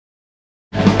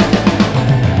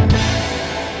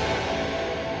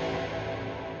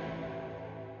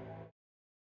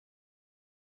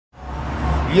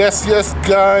Yes,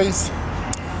 guys,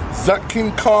 Zack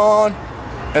King Khan,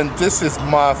 and this is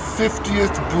my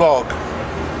 50th vlog.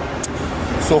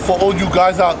 So for all you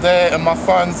guys out there and my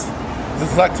fans, I'd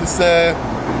just like to say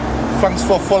thanks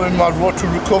for following my road to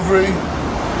recovery.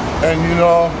 And you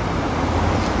know,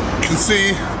 you can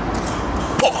see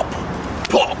pop,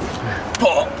 pop,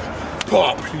 pop,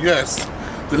 pop. Yes,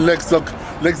 the legs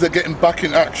are getting back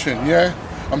in action. Yeah,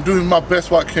 I'm doing my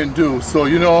best what I can do. So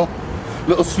you know,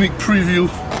 little sneak preview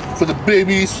for the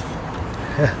babies.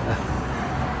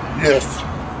 Yes,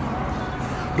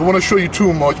 don't want to show you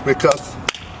too much because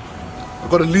I've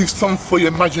got to leave some for your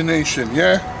imagination.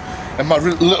 Yeah, and my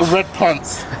little red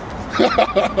pants.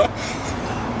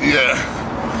 Yeah,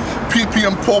 PP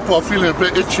and Papa are feeling a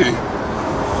bit itchy.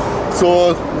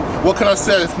 So what can I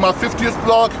say? It's my 50th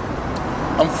vlog.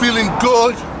 I'm feeling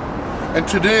good, and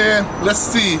today let's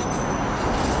see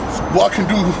what I can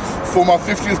do for my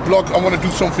 50th vlog. I want to do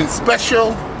something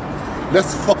special.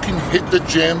 Let's fucking hit the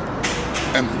gym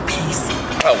and peace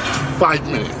out. 5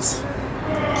 minutes.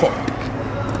 Come.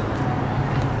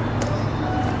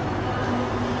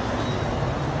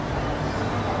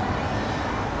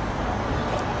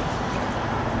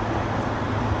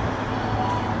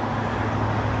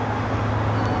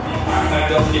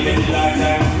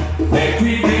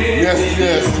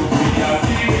 Yes.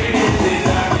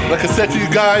 Like I said to you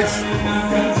guys,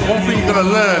 one thing you're gonna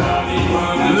learn: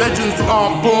 legends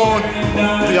aren't born,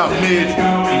 they are made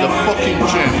in the fucking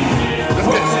gym. Let's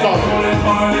get started.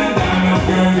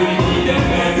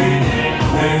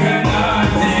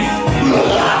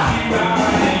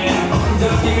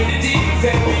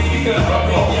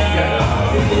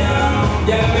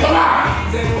 Come on!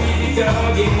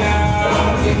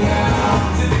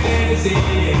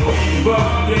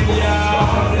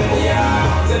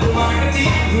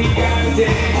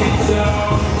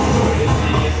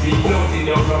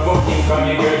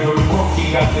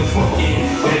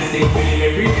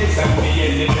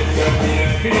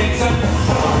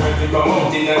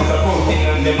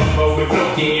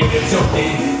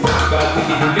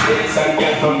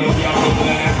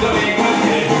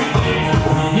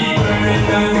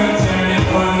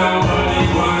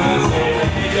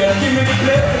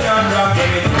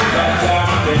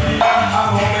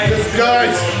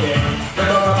 Guys,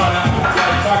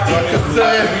 like I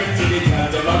said,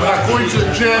 when I go into the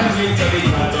gym, it's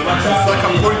like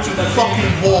I'm going to the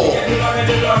fucking wall. And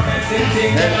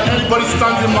anybody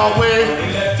stands in my way,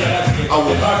 I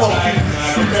will fucking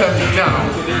shoot them down.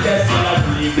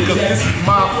 Because this is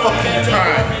my fucking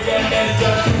time.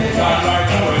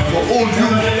 For all you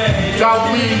doubt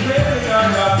me,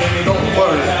 don't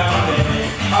worry.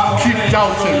 Keep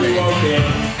doubting me.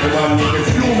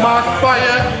 If you're my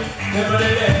fire,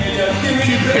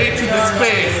 keep hating this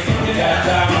face,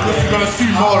 because you're gonna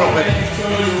see more of it.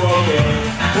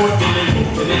 Look into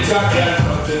it.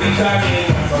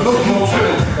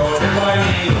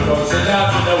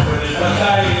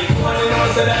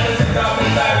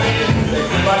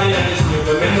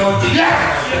 Yeah!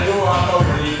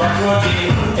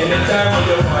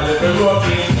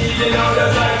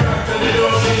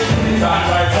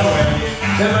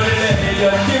 Never let me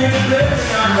just give me the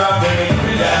blessing, I'm not gonna give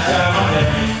me that time of day.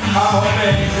 I wanna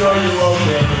make sure you're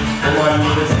okay. I want you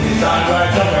to see start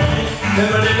right away.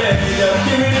 Never let me just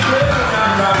give me the blessing,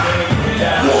 I'm not gonna give me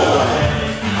that time of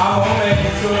day. I wanna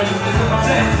make sure you listen to my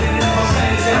blessing, it's my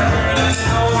blessing, girl, it's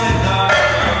no way not.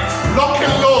 Lock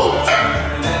and load.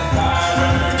 It's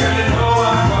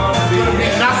gonna be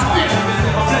nasty.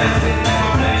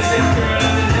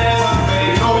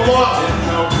 You know what?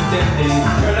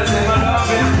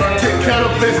 Take care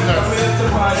of business.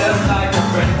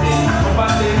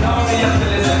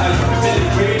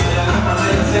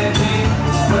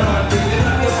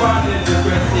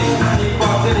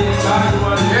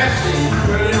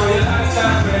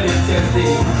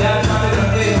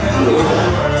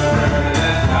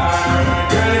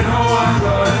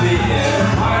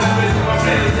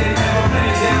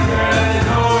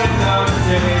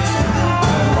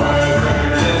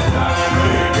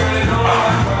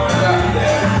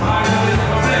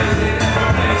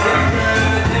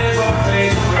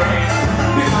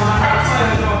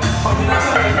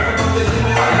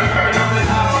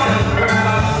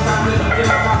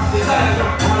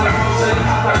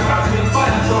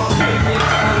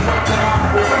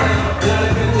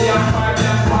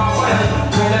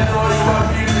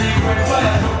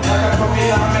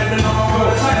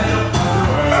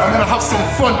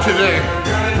 Fun today.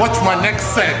 Watch my next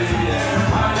set.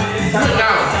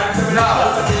 Now.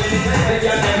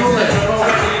 Do it.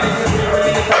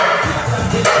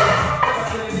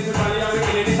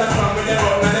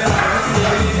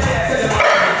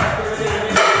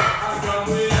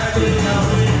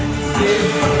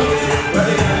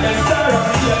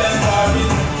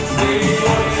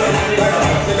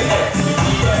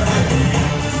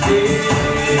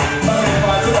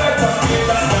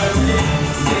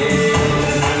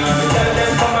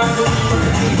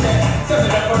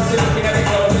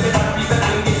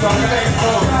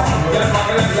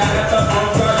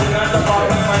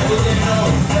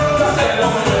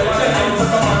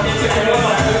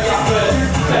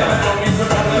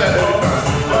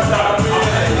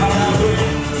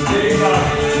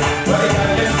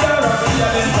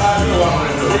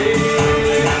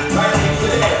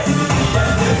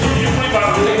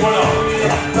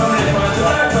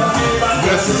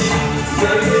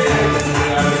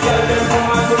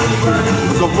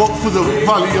 As I walk through the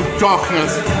valley of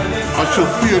darkness, I shall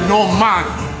fear no man.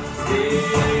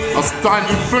 I'll stand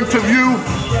in front of you,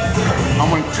 I'm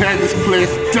going to tear this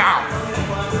place down.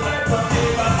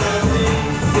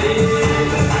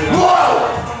 Whoa!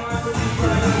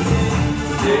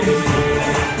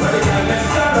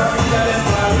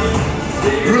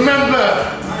 Remember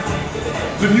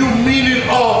the new meaning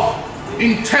of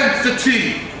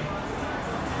intensity.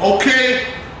 Okay?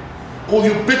 All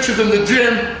you bitches in the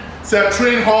gym say I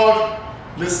train hard,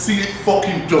 let's see it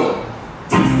fucking done.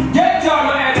 Get down,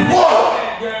 man! Whoa!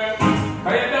 Girl, I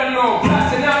don't know,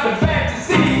 passing up the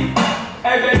fantasy.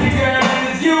 Every girl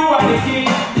is you are the key.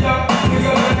 Yeah, you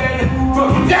got the bed.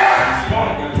 Yeah!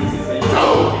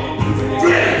 2, 3,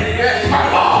 yes, my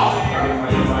ball!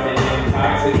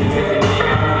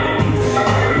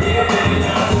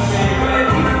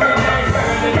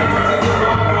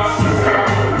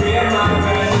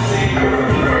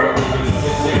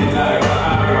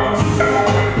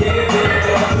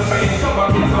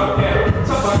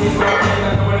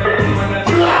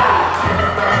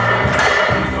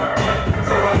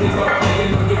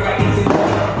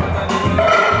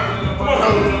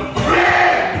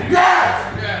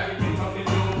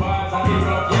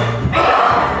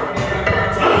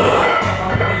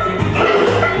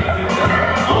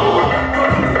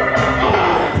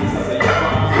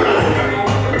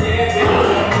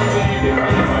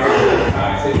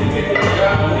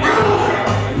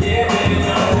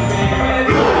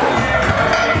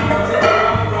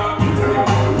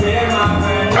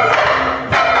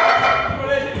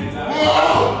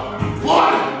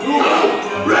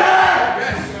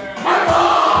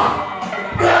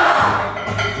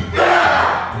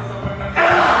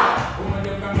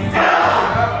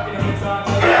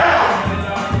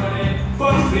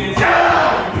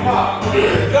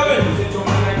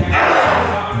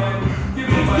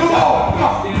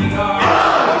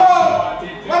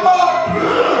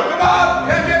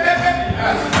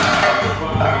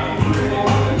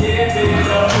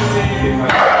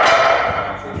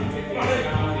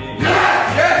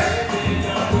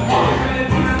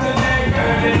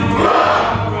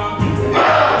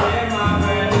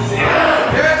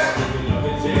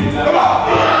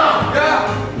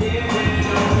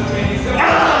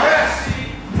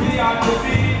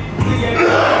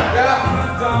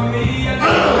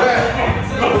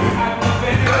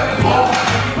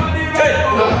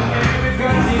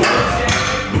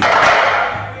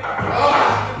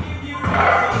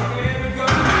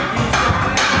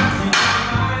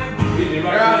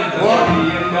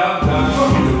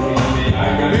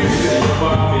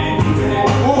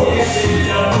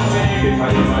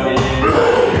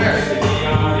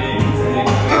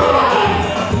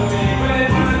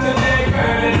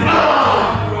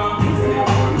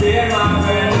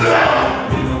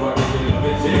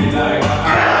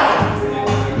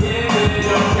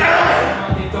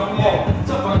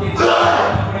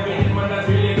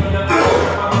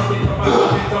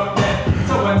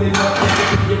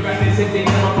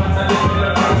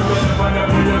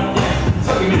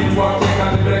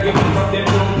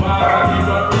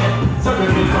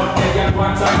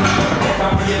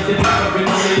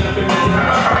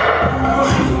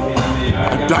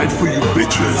 I died for you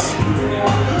bitches.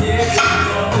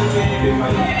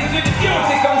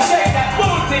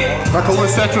 Like I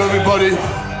always said to everybody, you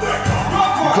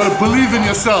gotta believe in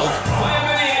yourself.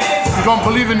 If you don't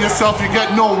believe in yourself, you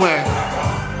get nowhere.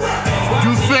 Do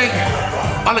you think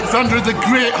Alexander the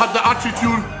Great had the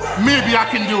attitude, maybe I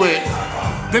can do it?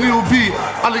 Then it will be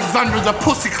Alexander the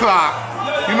Pussy Clark.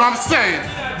 You know what I'm saying?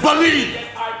 Believe!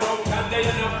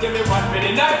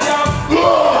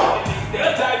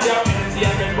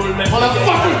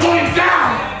 Motherfucker's going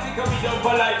down!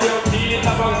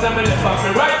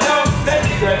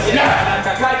 Yeah!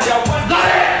 Got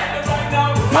it!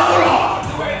 Power on!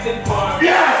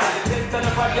 Yes!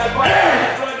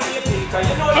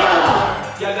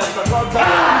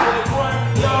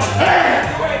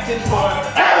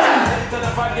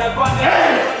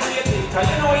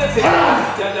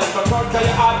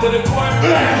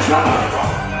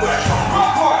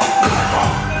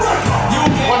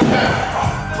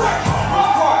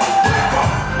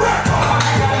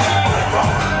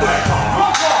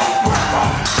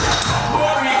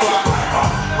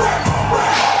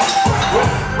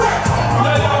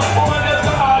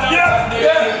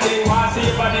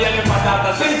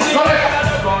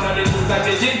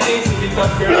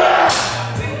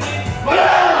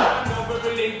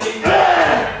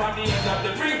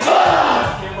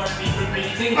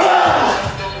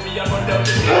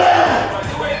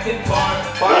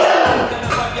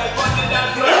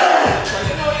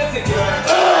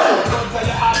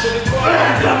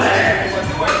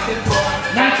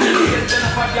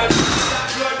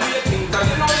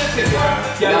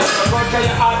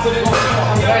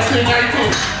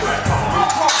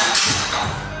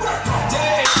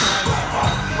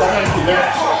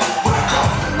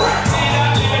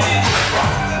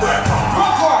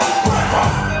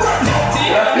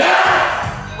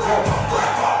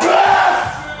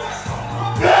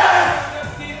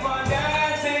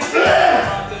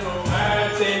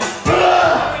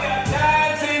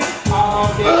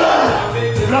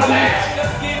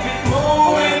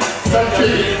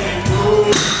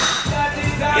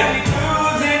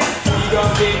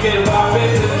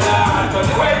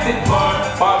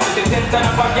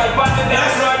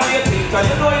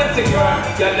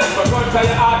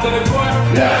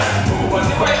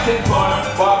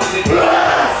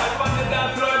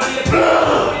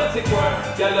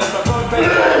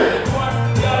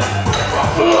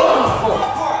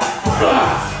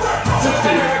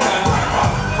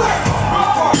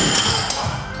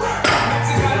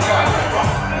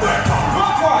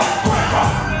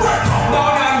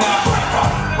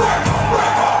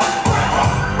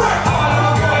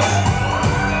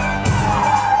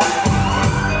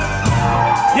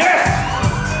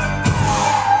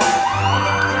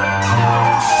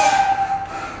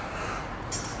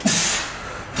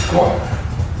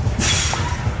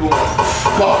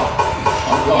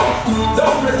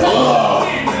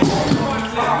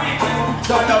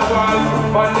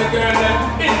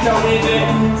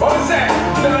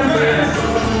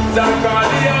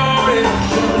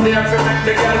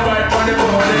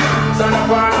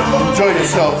 Enjoy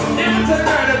yourself,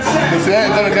 because you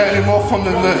ain't gonna get any more fun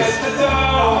than this.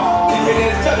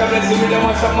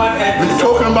 We're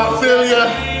talking about failure,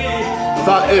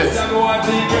 that is.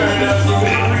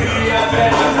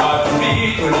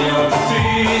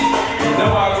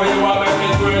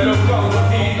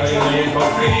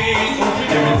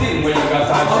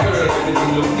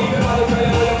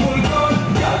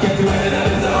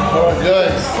 Alright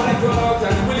guys,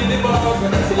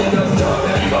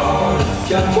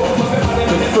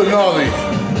 the finale.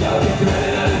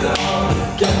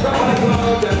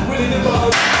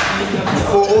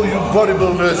 For all you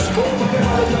bodybuilders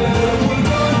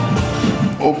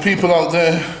or people out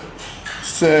there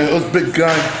say us big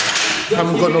guy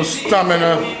haven't got no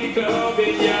stamina,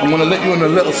 I'm gonna let you in a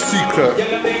little secret.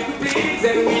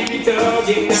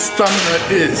 Stamina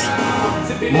is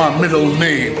my middle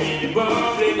name.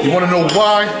 You wanna know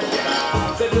why?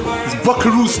 It's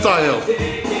Buckaroo style.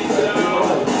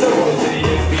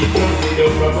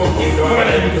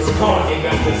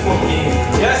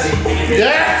 Yes?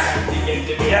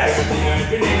 Yes?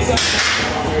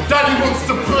 Daddy wants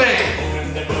to play.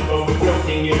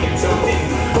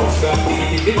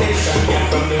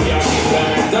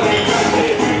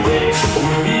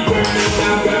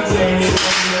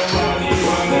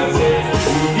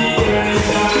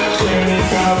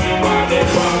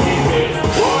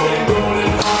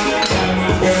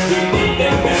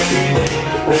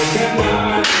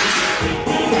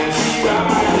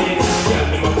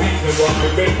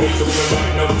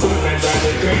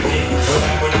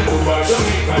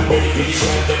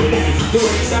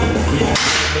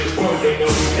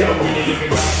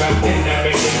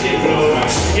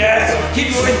 Yes, keep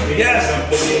going. Yes.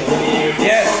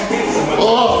 Yes.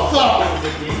 Oh, fuck.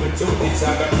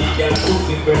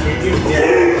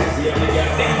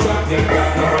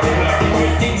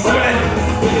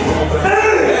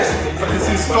 This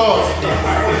is scores.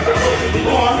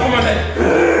 Come on then.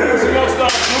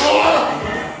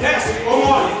 Yes, come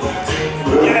on.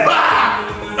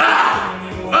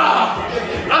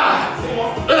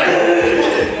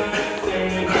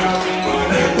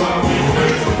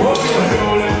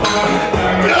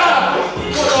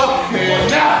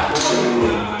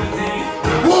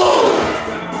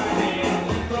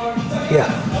 Yeah.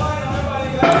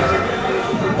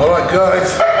 Alright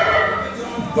guys,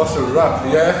 that's a wrap,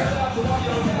 yeah?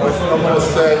 What I'm gonna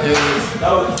say is,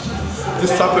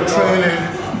 this type of training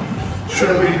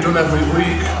shouldn't be done every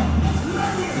week.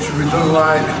 It should be done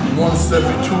like once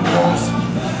every 2 months,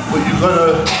 but you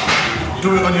gotta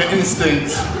do it on your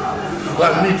instincts.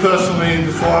 Like me personally,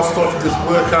 before I started this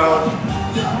workout,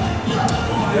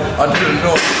 I didn't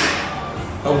know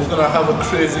I was gonna have a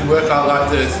crazy workout like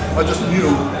this. I just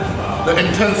knew the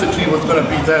intensity was gonna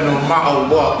be there no matter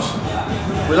what.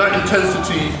 Without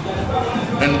intensity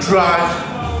and drive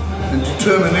and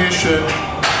determination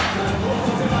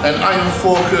and iron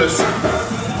focus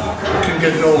can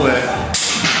get nowhere.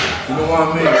 You know what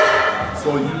I mean?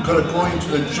 So you gotta go into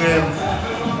the gym,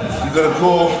 you gotta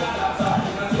go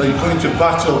like you're going to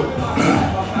battle.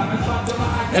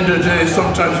 End of the day,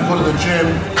 sometimes you go to the gym,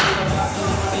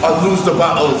 I lose the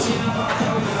battles.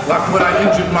 Like when I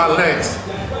injured my legs.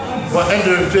 But end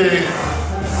of the day,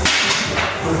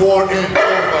 the war ain't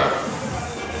over.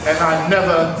 And I'm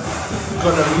never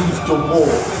gonna lose the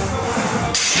war.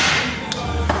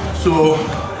 So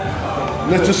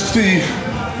let's just see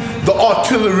the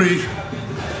artillery.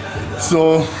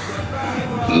 So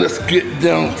let's get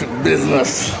down to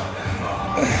business.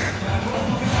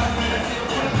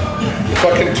 If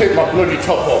I can take my bloody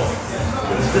top off.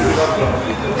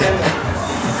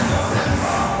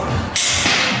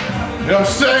 You know what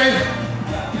I'm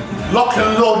saying? Lock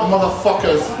and load,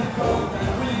 motherfuckers.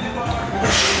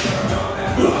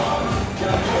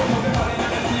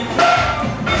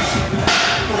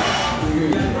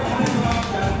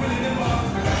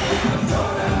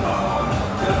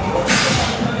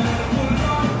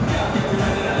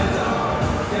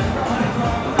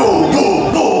 Boom,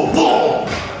 boom, boom, boom.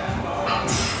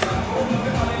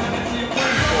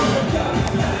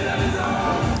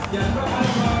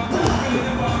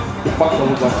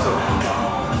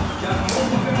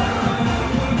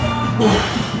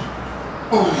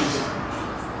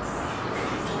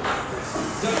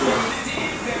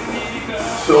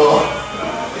 So,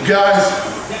 guys,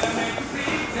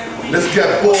 let's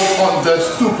get bored on the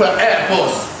Super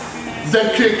Airbus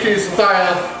ZKK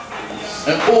style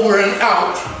and over and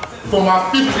out for my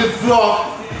 50th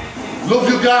vlog. Love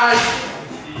you guys,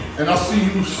 and I'll see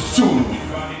you soon.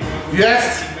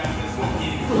 Yes?